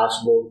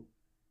possible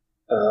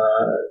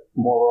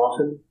more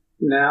often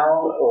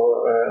now,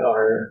 or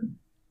are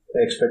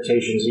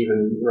expectations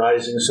even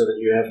rising so that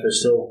you have to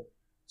still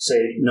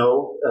say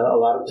no a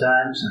lot of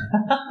times?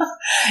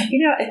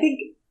 I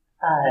think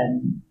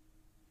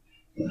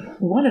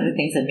one of the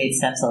things that made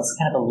stem cells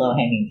kind of a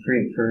low-hanging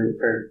fruit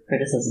for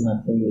criticism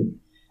of the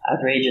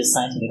outrageous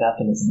scientific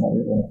optimism that we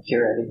were going to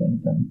cure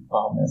everything from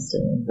baldness to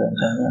ingrown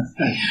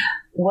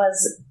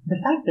was the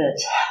fact that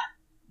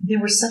there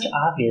were such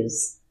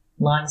obvious,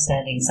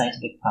 long-standing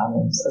scientific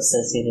problems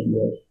associated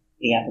with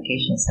the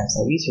application of stem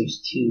cell research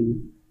to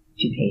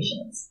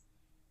patients.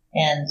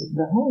 And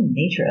the whole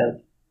nature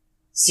of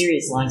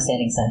serious,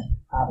 long-standing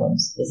scientific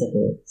problems is that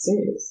they're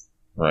serious.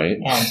 Right.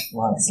 And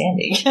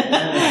long-standing.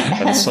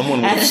 And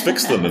someone would have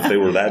fixed them if they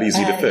were that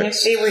easy to fix.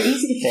 If they were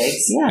easy to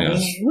fix,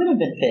 they would have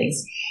been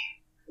fixed.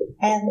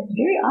 And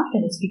very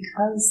often it's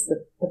because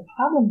the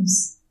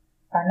problems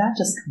are not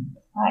just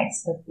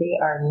complex, but they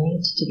are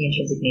linked to the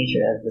intrinsic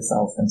nature of the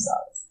cells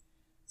themselves.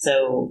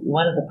 So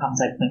one of the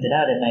problems I pointed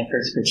out in my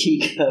first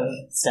critique of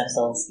stem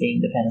cells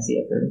being the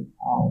panacea for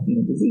all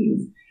human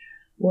disease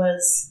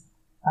was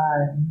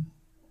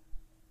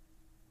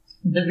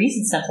the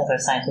reason stem cells are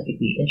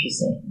scientifically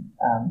interesting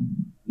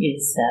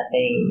is that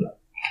they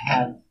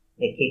have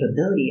the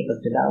capability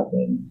of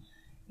developing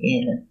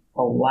in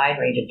a wide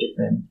range of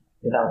different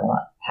developmental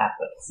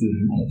pathways.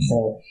 Right?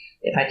 So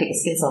if I take a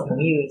skin cell from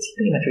you, it's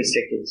pretty much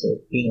restricted to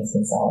being a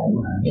skin cell,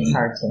 and it's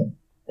hard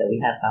that we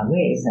have found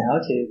ways now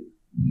to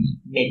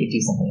maybe do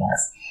something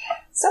else.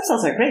 Stem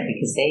cells are great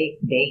because they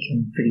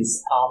can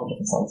produce all the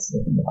different cells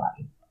within the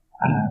body.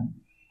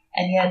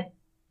 And yet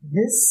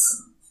this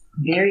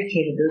very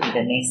capability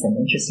that makes them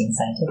interesting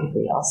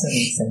scientifically also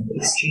makes them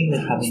extremely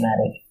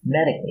problematic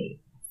medically,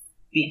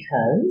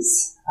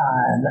 because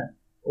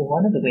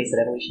one of the ways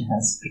that evolution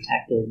has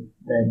protected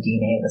the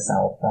DNA of a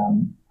cell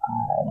from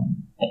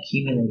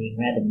accumulating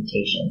random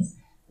mutations,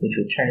 which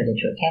would turn it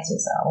into a cancer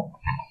cell,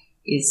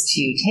 is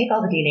to take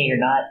all the DNA you're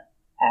not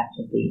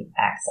actively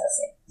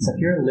accessing. So if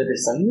you're a liver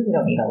cell, you really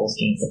don't need all those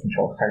genes that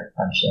control heart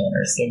function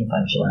or skin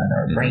function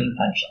or brain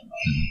function.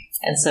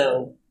 And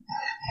so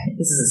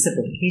this is a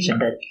simplification,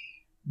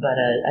 but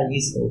a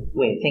useful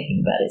way of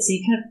thinking about it. So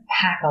you kind of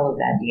pack all of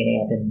that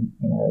DNA up in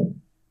a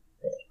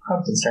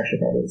chromatin structure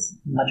that is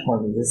much more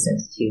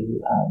resistant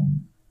to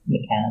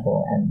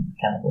mechanical and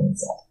chemical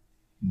insult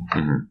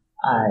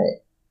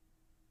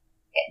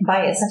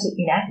by essentially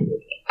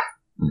inactivating it.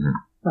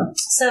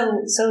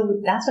 So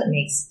that's what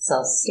makes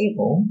cells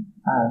stable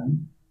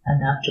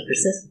enough to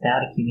persist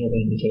without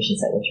accumulating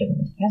mutations that will turn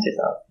them into cancer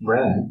cells.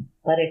 Right.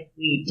 But if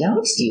we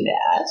don't do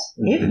that,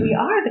 if we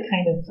are the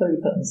kind of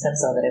pluripotent stem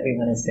cell that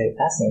everyone is very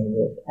fascinated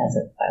with as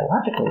a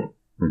biological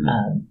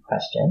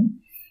question,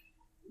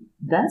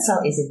 that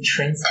cell is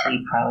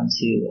intrinsically prone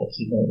to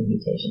accumulating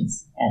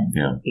mutations and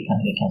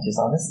becoming a cancer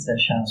cell. And this has been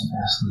shown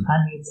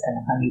hundreds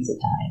and hundreds of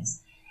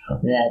times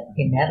that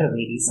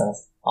inevitably these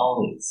cells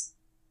always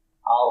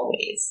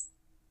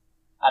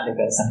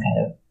undergo some kind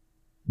of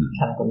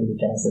chemical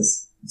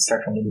mutagenesis,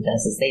 structural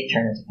mutagenesis. They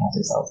turn into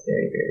cancer cells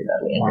very, very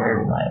readily and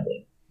very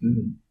reliably.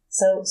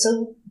 So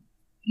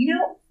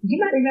you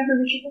might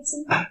remember Richard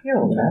Nixon. You're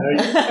old enough.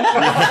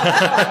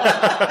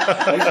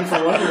 Thank you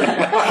for wondering.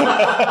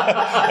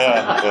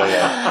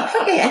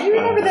 Okay, and you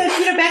remember that,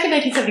 back in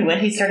 1971,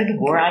 he started the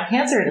War on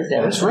Cancer at his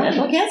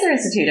National Cancer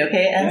Institute,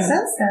 okay? And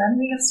since then,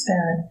 we have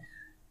spent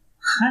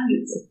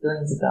hundreds of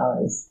billions of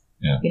dollars.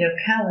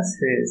 Countless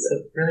crews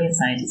of brilliant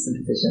scientists and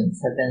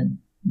physicians have been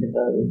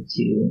devoted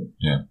to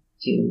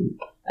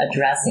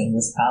addressing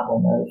this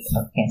problem of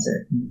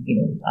cancer,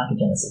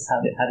 oncogenesis,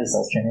 how do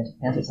cells turn into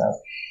cancer cells.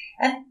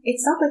 And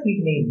it's not like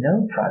we've made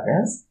no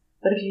progress,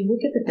 but if you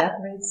look at the death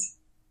rates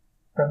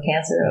from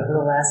cancer over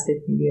the last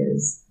 50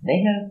 years,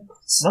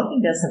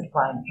 smoking deaths have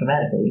declined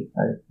dramatically,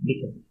 or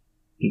because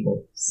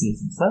people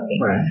cease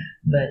smoking. Right.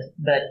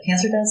 But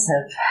cancer deaths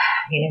have,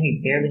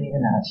 we barely made a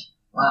notch.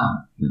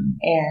 Wow.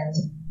 And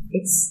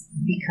it's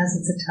because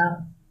it's a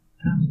tough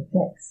problem to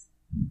fix.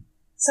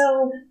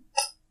 So,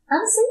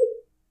 honestly,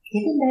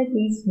 given that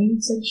we've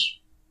made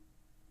such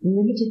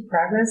limited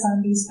progress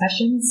on these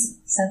questions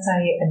since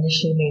I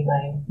initially made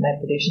my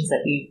predictions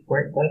that we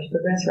weren't going to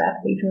progress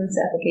rapidly towards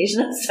the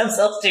application of stem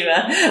cells to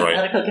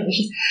medical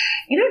conditions,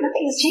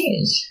 nothing has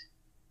changed.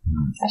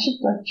 I should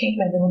change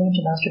my middle name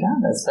to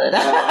Nostradamus, but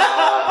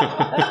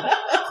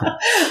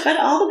but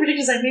all the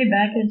predictions I made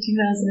back in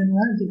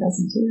 2001,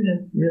 2002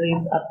 have really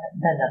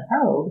been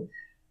upheld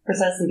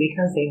precisely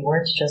because they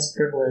weren't just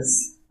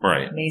frivolous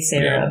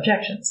naysayer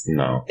objections.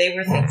 No. They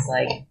were things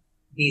like,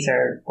 these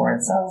are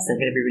foreign cells, they're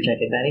going to be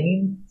rejected by the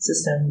immune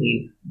system.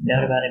 We've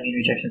known about immune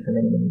rejection for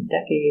many, many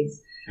decades.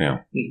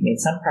 Yeah. We've made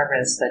some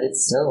progress, but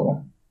it's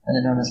still an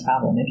enormous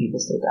problem, and people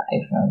still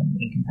die from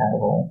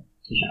incompatible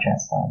tissue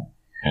transplant.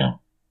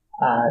 Yeah.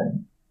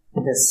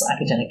 This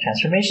oncogenic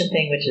transformation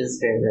thing, which is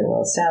very, very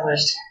well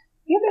established.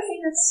 The other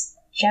thing that's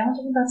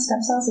challenging about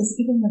stem cells is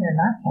even when they're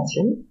not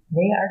cancer,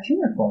 they are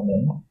tumor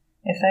forming.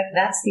 In fact,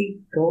 that's the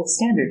gold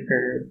standard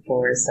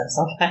for stem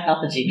cell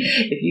biology.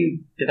 If you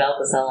develop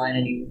a cell line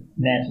and you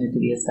imagine it to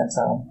be a stem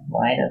cell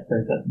line, a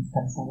pluripotent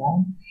stem cell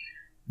line,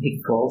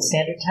 the gold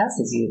standard test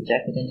is you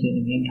inject it into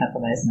an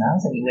immune-compromised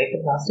mouse and you wait for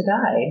the mouse to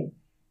die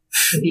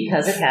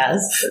because it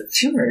has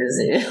tumors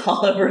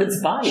all over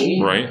its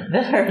body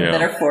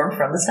that are formed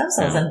from the stem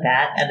cells, and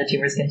the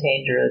tumors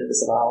contain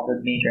derivatives of all the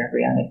major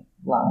embryonic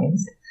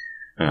lines,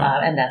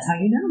 and that's how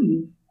you know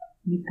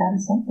you've got a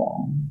stem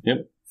cell.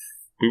 Yep,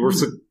 we were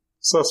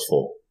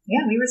successful.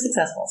 Yeah, we were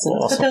successful. So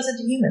let's put those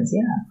into humans.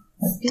 Yeah,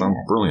 let's do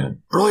that.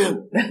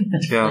 Brilliant.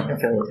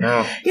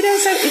 Yeah.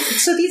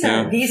 So these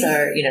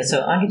are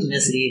so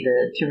oncogenicity,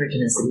 the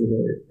tumorigenicity,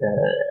 the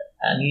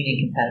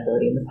immune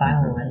incompatibility, and the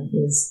final one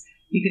is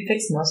you could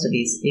fix most of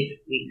these if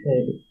we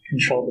could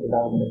control the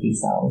development of these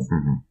cells.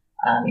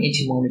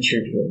 into more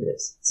mature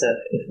derivatives. So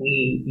if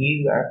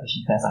you are a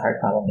patient who has a heart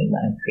problem, we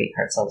want to create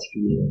heart cells for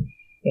you.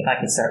 If I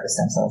could start with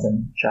stem cells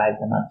and drive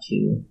them up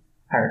to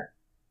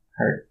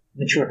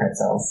mature heart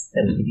cells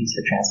that we could use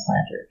for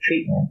transplant or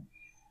treatment,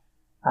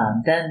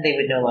 then they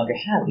would no longer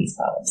have these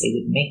problems. They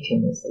wouldn't make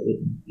tumors. They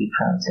wouldn't be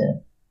prone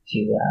to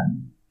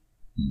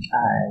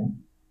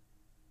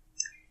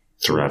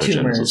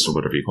teratogenesis, or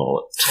whatever you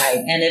call it.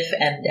 Right, and if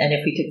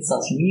we took the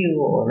cells from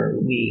you, or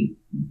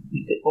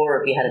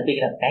if we had a big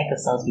enough bank of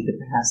cells, we could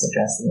perhaps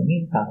address the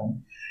immune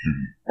problem.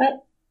 Mm-hmm.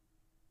 But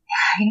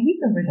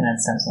we've been working on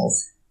stem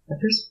cells. The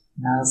first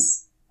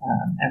mouse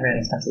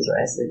embryonic stem cells were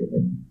isolated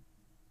in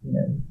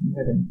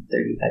more than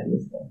 35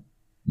 years ago,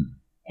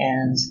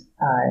 and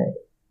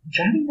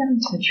driving them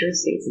into mature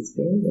states is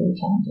very, very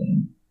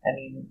challenging. I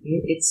mean,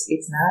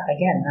 it's not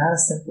a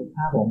simple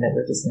problem that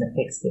we're just going to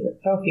fix.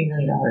 Throw a few $1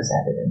 million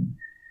at it,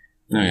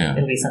 and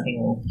it'll be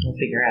something we'll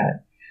figure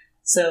out.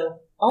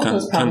 So all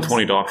those problems,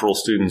 10, 20 doctoral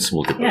students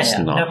will get this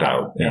knocked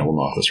out. Yeah, we'll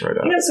knock this right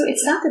out. So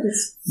it's not that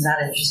it's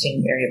not an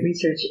interesting area of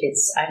research.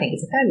 I think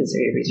it's a fabulous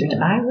area of research.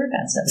 I work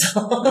on stem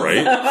cells.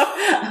 Right.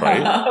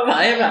 Right.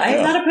 I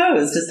am not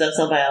opposed to stem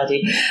cell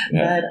biology,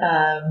 but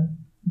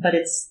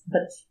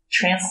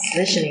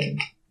transitioning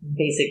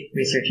basic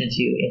research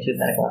into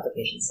medical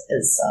applications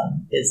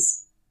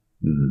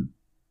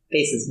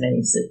faces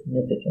many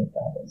significant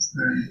problems,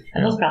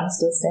 and those problems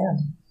still stand.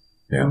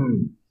 Yeah.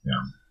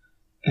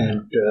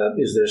 And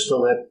is there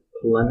still that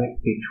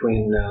polemic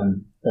between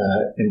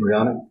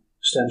embryonic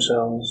stem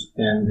cells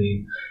and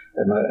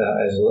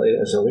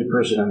as a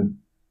layperson, I'm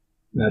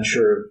not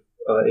sure,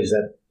 is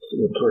that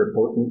the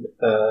pluripotent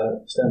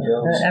stem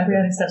cells?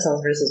 Embryonic stem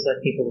cells versus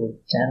what people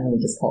generally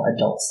just call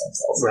adult stem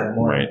cells,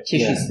 more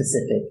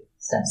tissue-specific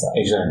stem cells.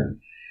 Exactly.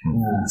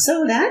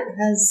 So that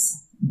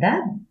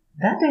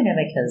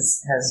dynamic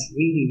has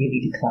really,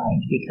 really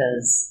declined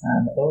because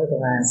over the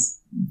last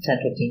 10,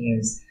 15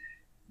 years,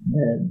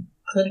 the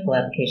clinical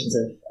applications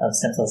of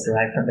stem cells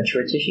derived from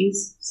mature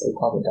tissues,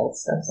 so-called adult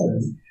stem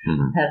cells,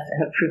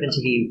 have proven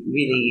to be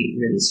really,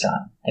 really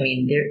strong. I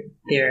mean,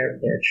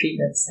 they're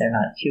treatments; they're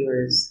not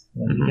cures.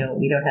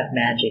 We don't have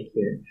magic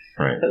here,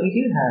 but we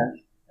do have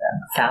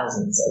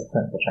thousands of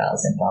clinical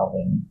trials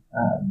involving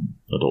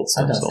adult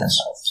stem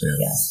cells.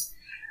 Yes,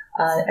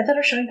 and that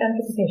are showing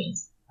benefit to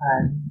patients.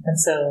 And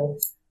so,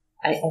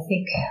 I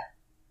think.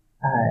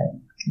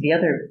 The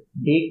other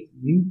big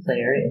new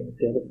player in the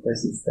field, of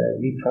course, is the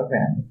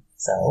reprogrammed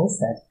cells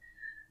that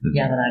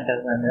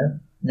Yamanaka won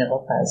the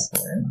Nobel Prize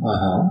for.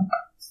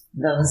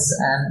 Those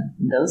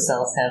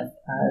cells have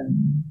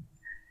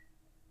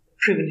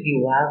proven to be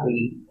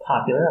wildly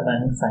popular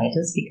among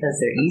scientists because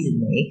they're easy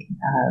to make.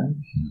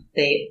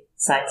 They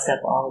sidestep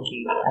all of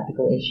the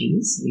ethical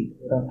issues. We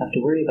don't have to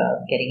worry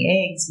about getting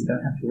eggs. We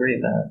don't have to worry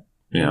about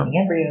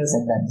making embryos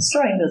and then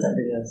destroying those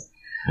embryos.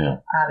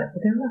 But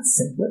they're a lot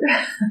simpler.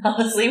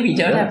 Honestly, we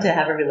don't have to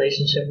have a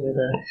relationship with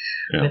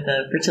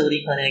a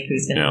fertility clinic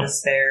who's going to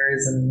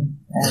spares and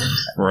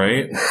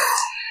right.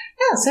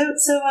 Yeah, so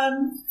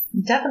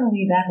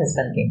definitely that has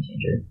been a game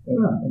changer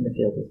in the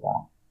field as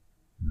well.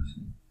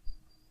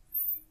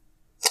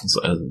 So,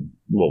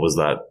 what was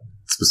that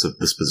the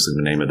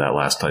specific name of that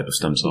last type of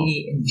stem cell?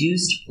 The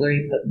induced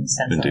pluripotent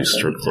stem cells. Induced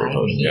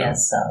pluripotent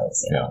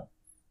cells.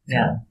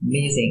 Yeah,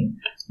 amazing.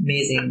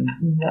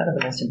 One of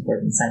the most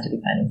important scientific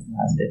findings in the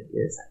last 50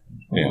 years, I think.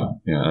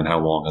 Yeah. And how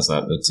long has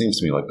that? It seems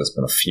to me like it's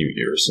been a few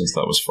years since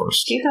that was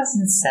first.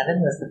 2007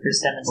 was the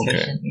first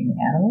demonstration in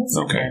animals,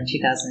 and then 2008,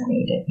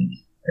 I think,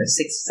 or 6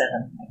 or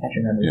 7, I can't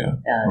remember.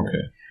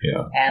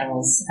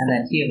 Animals, and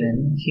then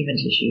human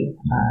tissue,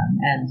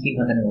 and he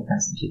won the Nobel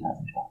Prize in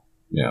 2012.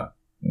 Yeah.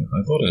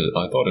 I thought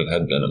it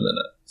had been a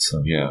minute.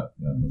 So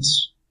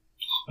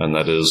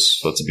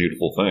that's a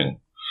beautiful thing.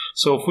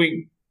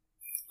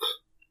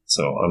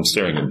 So I'm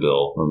staring at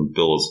Bill, and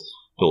Bill is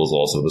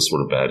also this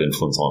sort of bad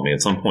influence on me.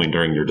 At some point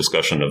during your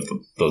discussion of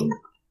the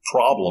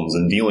problems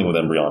in dealing with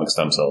embryonic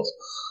stem cells,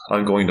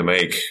 I'm going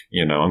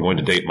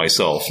to date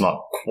myself,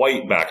 not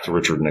quite back to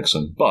Richard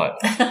Nixon, but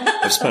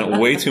I've spent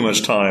way too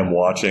much time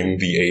watching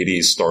the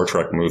 80s Star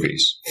Trek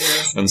movies.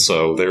 And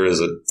so there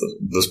is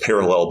this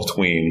parallel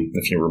between,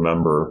 if you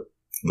remember,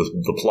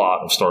 the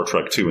plot of Star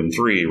Trek 2 and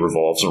 3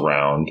 revolves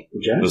around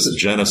this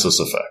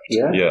Genesis effect.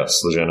 Yeah. Yes,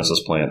 the Genesis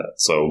planet.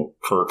 So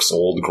Kirk's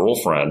old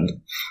girlfriend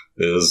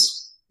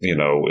is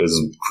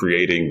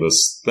creating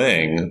this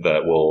thing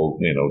that will,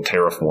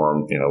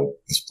 terraform,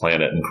 this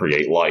planet and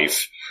create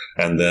life.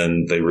 And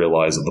then they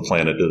realize that the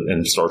planet,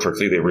 in Star Trek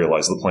 3, they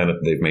realize the planet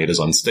that they've made is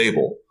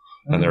unstable.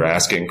 Mm-hmm. And they're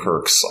asking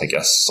Kirk's,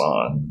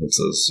 son. It's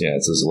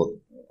his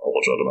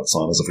legitimate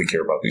son, as if we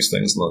care about these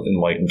things in the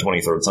enlightened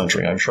 23rd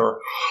century, I'm sure.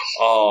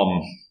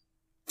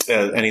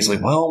 And he's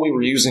like, well, we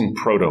were using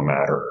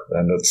proto-matter,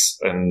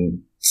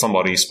 and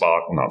somebody,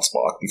 not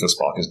Spock, because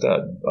Spock is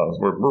dead.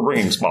 We're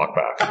bringing Spock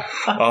back.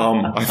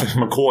 I think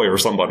McCoy or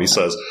somebody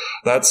says,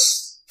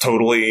 that's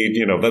totally,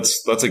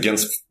 that's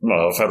against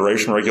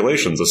Federation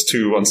regulations. It's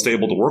too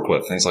unstable to work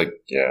with. And he's like,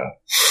 yeah.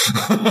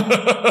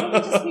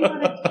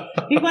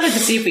 We wanted to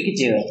see if we could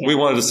do it. We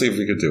wanted to see if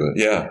we could do it.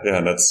 Yeah.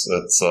 And that's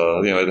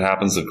it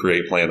happens to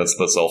create planets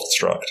that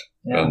self-destruct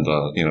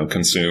and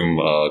consume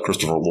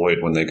Christopher Lloyd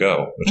when they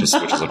go, which is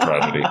a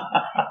tragedy,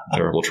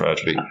 terrible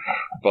tragedy.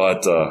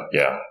 But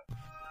yeah.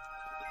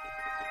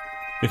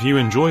 If you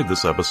enjoyed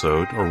this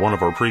episode or one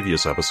of our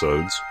previous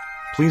episodes,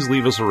 please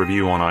leave us a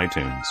review on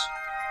iTunes.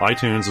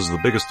 iTunes is the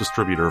biggest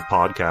distributor of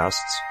podcasts,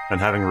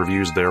 and having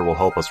reviews there will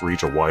help us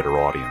reach a wider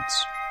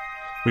audience.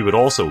 We would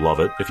also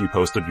love it if you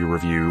posted your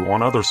review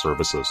on other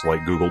services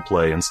like Google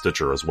Play and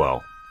Stitcher as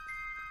well.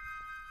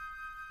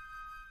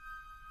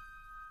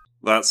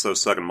 That's So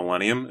Second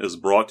Millennium is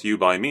brought to you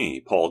by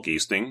me, Paul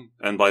Giesting,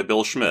 and by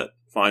Bill Schmidt.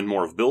 Find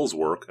more of Bill's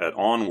work at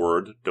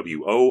onward.net.